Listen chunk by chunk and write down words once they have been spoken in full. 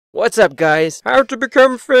What's up, guys? How to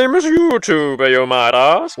become famous YouTuber, you might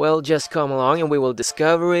ask? Well, just come along and we will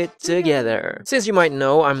discover it together. Since you might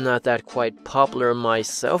know, I'm not that quite popular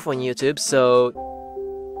myself on YouTube, so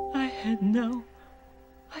I had no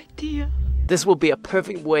idea. This will be a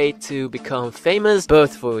perfect way to become famous,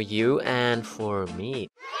 both for you and for me.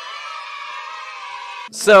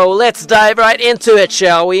 So let's dive right into it,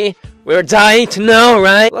 shall we? We're dying to know,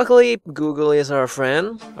 right? Luckily, Google is our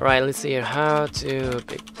friend. Alright, let's see here. How to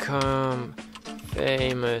become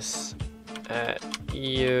famous at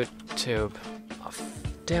YouTube. Oh,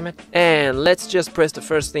 damn it. And let's just press the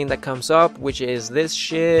first thing that comes up, which is this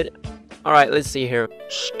shit. Alright, let's see here.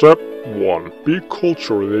 Step 1. Be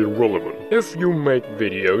culturally relevant. If you make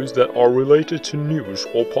videos that are related to news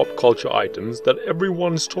or pop culture items that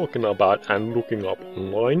everyone's talking about and looking up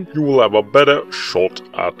online, you will have a better shot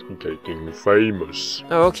at getting famous.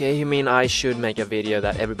 Oh, okay, you mean I should make a video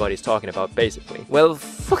that everybody's talking about, basically. Well,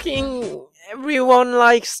 fucking everyone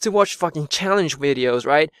likes to watch fucking challenge videos,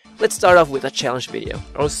 right? Let's start off with a challenge video.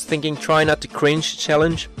 I was thinking try not to cringe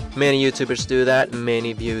challenge. Many YouTubers do that,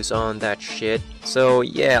 many views on that shit. So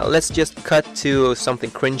yeah, let's just cut to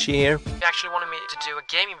something cringy here. You actually wanted me to do a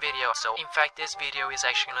gaming video, so in fact this video is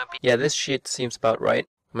actually gonna be... Yeah, this shit seems about right.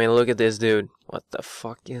 I mean, look at this dude. What the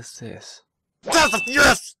fuck is this?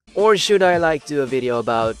 Yes! Or should I like do a video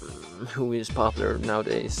about who is popular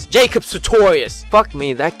nowadays? Jacob Sartorius! Fuck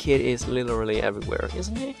me, that kid is literally everywhere,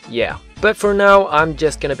 isn't he? Yeah. But for now, I'm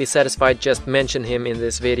just gonna be satisfied just mention him in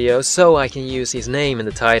this video so I can use his name in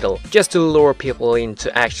the title. Just to lure people in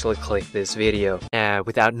to actually click this video.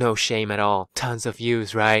 Without no shame at all. Tons of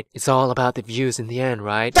views, right? It's all about the views in the end,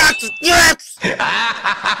 right? Yes!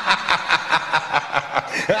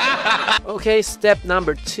 Okay, step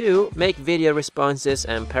number 2. Make video responses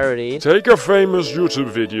and parodies. Take a famous YouTube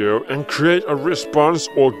video and create a response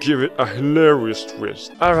or give it a hilarious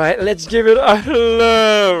twist. Alright, let's give it a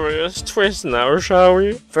Hilarious twist now, shall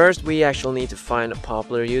we? First, we actually need to find a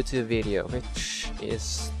popular YouTube video. Which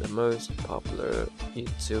is the most popular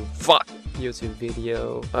YouTube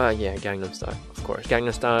video? Yeah, Gangnam Style, of course.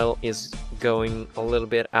 Gangnam Style is going a little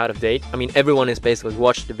bit out of date. I mean, everyone has basically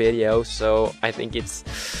watched the video, so I think it's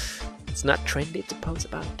not trendy to post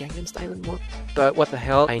about Gangnam Style anymore. But what the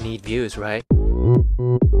hell? I need views, right?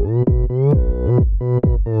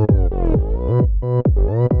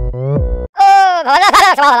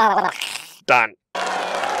 Done.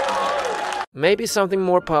 Maybe something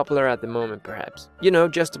more popular at the moment, perhaps. You know,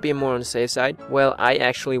 just to be more on the safe side. Well, I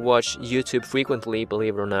actually watch YouTube frequently,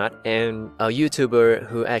 believe it or not. And a YouTuber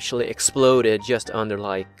who actually exploded just under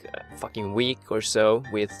like a fucking week or so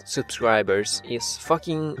with subscribers is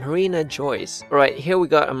fucking Marina Joyce. Alright, here we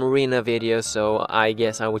got a Marina video, so I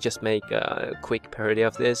guess I will just make a quick parody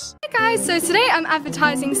of this. Hey guys, so today I'm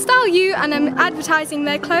advertising Style You and I'm advertising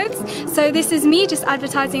their clothes. So this is me just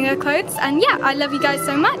advertising their clothes, and yeah, I love you guys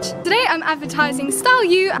so much. Today I'm advertising Style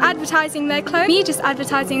You, advertising their clothes, me just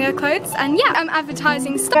advertising their clothes, and yeah, I'm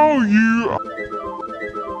advertising Style You. What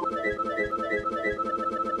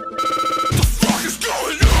the fuck is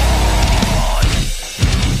going on?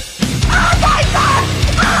 Oh my god!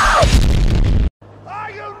 Oh!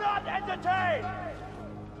 Are you not entertained?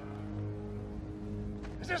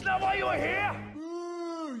 Is this not why you are here?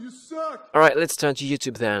 You suck! Alright, let's turn to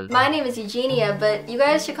YouTube then. My name is Eugenia, but you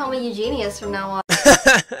guys should call me Eugenius from now on.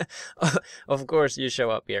 Of course you show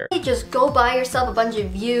up here. Just go buy yourself a bunch of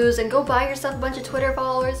views and go buy yourself a bunch of Twitter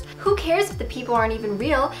followers. Who cares if the people aren't even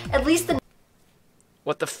real? At least the...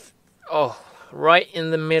 What the Oh, right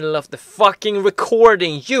in the middle of the fucking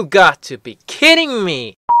recording. You got to be kidding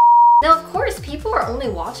me! Now, of course, people are only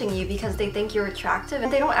watching you because they think you're attractive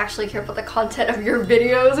and they don't actually care about the content of your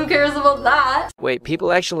videos. Who cares about that? Wait,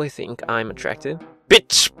 people actually think I'm attractive?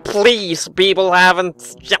 Bitch, please, people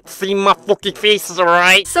haven't yet seen my fucking faces,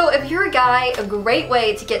 alright? So if you're a guy, a great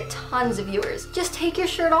way to get tons of viewers. Just take your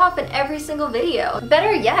shirt off in every single video.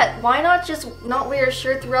 Better yet, why not just not wear a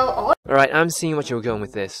shirt throughout all? Alright, I'm seeing what you're going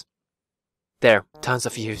with this. There, tons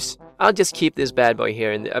of views. I'll just keep this bad boy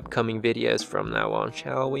here in the upcoming videos from now on,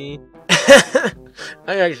 shall we?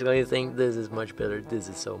 I actually think this is much better. This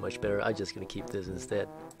is so much better. I'm just gonna keep this instead.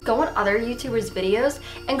 Go on other YouTubers' videos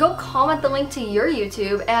and go comment the link to your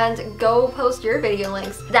YouTube and go post your video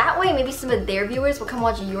links. That way maybe some of their viewers will come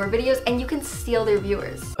watch your videos and you can steal their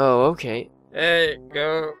viewers. Oh, okay. Hey,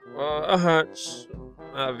 go watch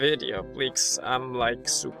a video, please. I'm like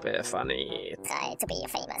super funny. Try to be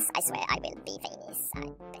famous. I swear I will be famous.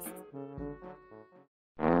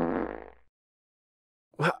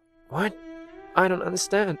 What? I don't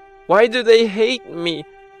understand. Why do they hate me?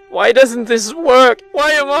 Why doesn't this work?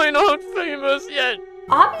 Why am I not famous yet?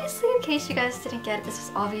 Obviously, in case you guys didn't get it, this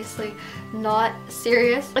is obviously not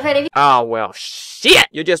serious. If any of you— Oh, well, shit!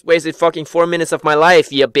 You just wasted fucking 4 minutes of my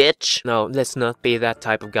life, you bitch! No, let's not be that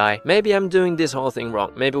type of guy. Maybe I'm doing this whole thing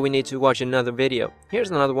wrong. Maybe we need to watch another video. Here's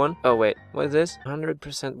another one. Oh, wait. What is this?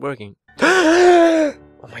 100% working.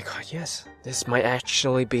 Oh my god, yes. This might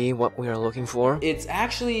actually be what we are looking for. It's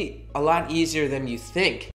actually a lot easier than you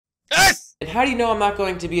think. Yes! And how do you know I'm not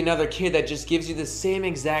going to be another kid that just gives you the same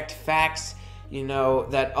exact facts, you know,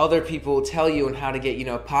 that other people tell you on how to get, you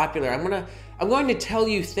know, popular? I'm going to tell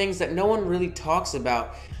you things that no one really talks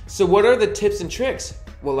about. So what are the tips and tricks?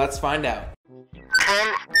 Well, let's find out.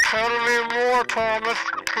 Tell me more, Thomas,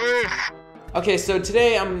 please. Okay, so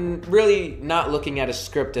today I'm really not looking at a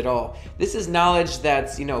script at all. This is knowledge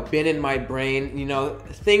that's, you know, been in my brain, you know,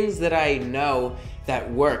 things that I know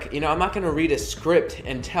that work. You know, I'm not gonna read a script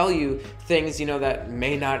and tell you things, you know, that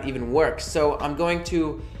may not even work. So I'm going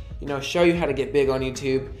to, you know, show you how to get big on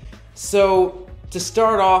YouTube. So to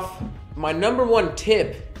start off, my #1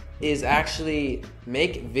 tip is actually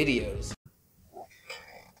make videos.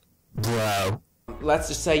 Bro. Let's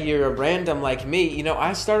just say you're a random like me. You know,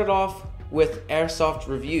 I started off with airsoft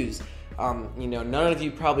reviews. You know, none of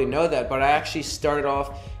you probably know that, but I actually started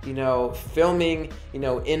off, you know, filming, you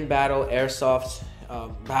know, in battle airsoft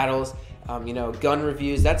battles, you know, gun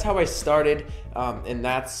reviews. That's how I started, and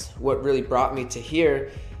that's what really brought me to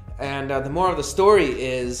here. And the moral of the story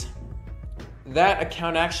is that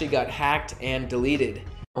account actually got hacked and deleted.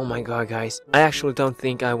 Oh my god, guys. I actually don't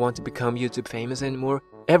think I want to become YouTube famous anymore.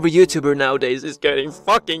 Every YouTuber nowadays is getting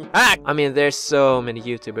fucking hacked! I mean, there's so many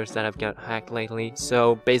YouTubers that have got hacked lately,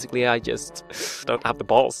 so basically I just don't have the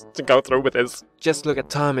balls to go through with this. Just look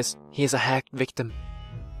at Thomas, he's a hacked victim.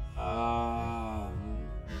 And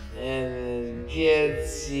it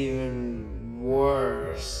gets even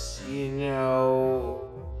worse, you know.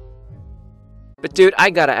 But dude,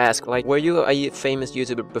 I gotta ask, like, were you a famous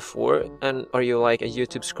YouTuber before? And are you like a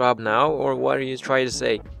YouTube scrub now? Or what are you trying to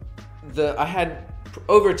say? I had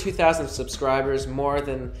over 2,000 subscribers, more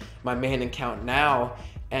than my main account now,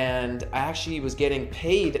 and I actually was getting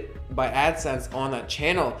paid by AdSense on that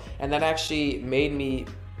channel, and that actually made me,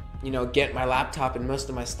 you know, get my laptop and most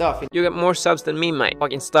of my stuff. You got more subs than me, mate.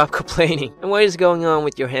 Fucking stop complaining. And what is going on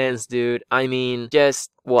with your hands, dude? I mean, just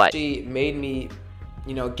what? She made me,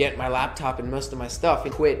 you know, get my laptop and most of my stuff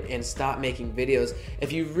and quit and stop making videos.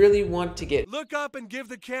 If you really want to get— look up and give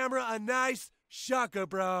the camera a nice shaka,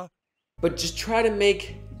 bro. But just try to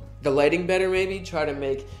make the lighting better, maybe. Try to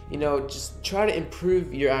make, you know, just try to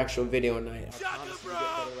improve your actual video night. Shaka,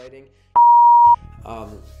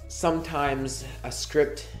 bro. Sometimes a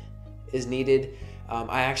script is needed.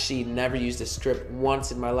 I actually never used a script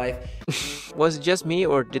once in my life. Was it just me,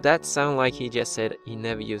 or did that sound like he just said he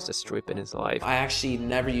never used a script in his life? I actually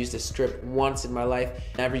never used a script once in my life.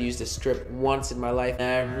 Never used a script once in my life.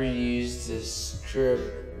 Never used a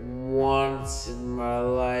script once in my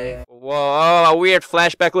life. Whoa, a weird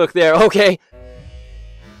flashback look there, okay.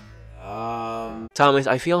 Thomas,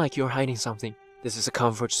 I feel like you're hiding something. This is a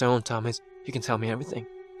comfort zone, Thomas. You can tell me everything.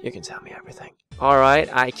 You can tell me everything. Alright,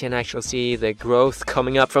 I can actually see the growth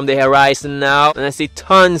coming up from the horizon now. And I see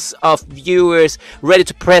tons of viewers ready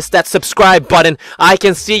to press that subscribe button. I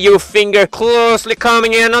can see your finger closely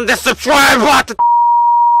coming in on the subscribe button.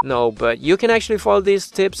 No, but you can actually follow these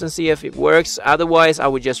tips and see if it works. Otherwise, I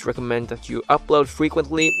would just recommend that you upload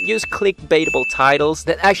frequently. Use clickbaitable titles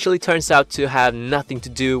that actually turns out to have nothing to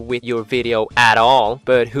do with your video at all.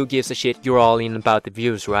 But who gives a shit? You're all in about the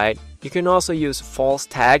views, right? You can also use false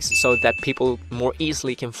tags so that people more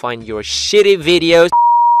easily can find your shitty videos.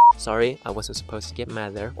 Sorry, I wasn't supposed to get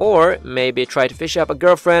mad there. Or maybe try to fish up a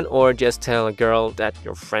girlfriend, or just tell a girl that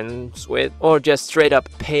you're friends with, or just straight up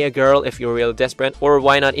pay a girl if you're real desperate, or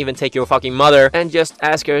why not even take your fucking mother and just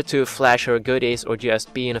ask her to flash her goodies, or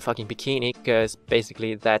just be in a fucking bikini, because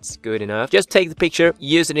basically that's good enough. Just take the picture,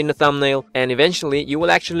 use it in the thumbnail, and eventually you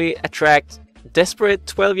will actually attract desperate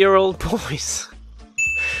 12-year-old boys.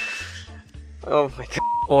 Oh my god.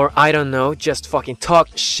 Or I don't know, just fucking talk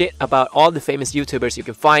shit about all the famous YouTubers you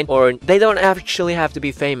can find. Or they don't actually have to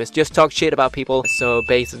be famous, just talk shit about people so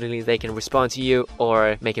basically they can respond to you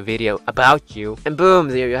or make a video about you. And boom,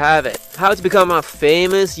 there you have it. How to become a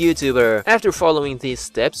famous YouTuber. After following these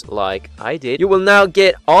steps, like I did, you will now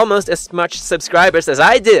get almost as much subscribers as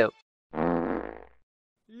I do.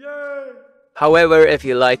 However, if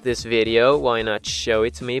you like this video, why not show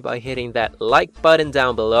it to me by hitting that like button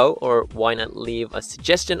down below, or why not leave a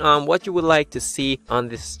suggestion on what you would like to see on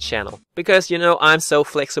this channel. Because you know, I'm so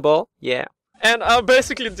flexible, yeah. And I'll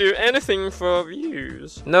basically do anything for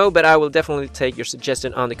views. No, but I will definitely take your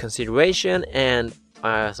suggestion under consideration, and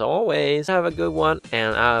as always, have a good one,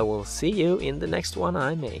 and I will see you in the next one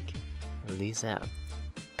I make. Release out.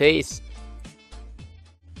 Peace.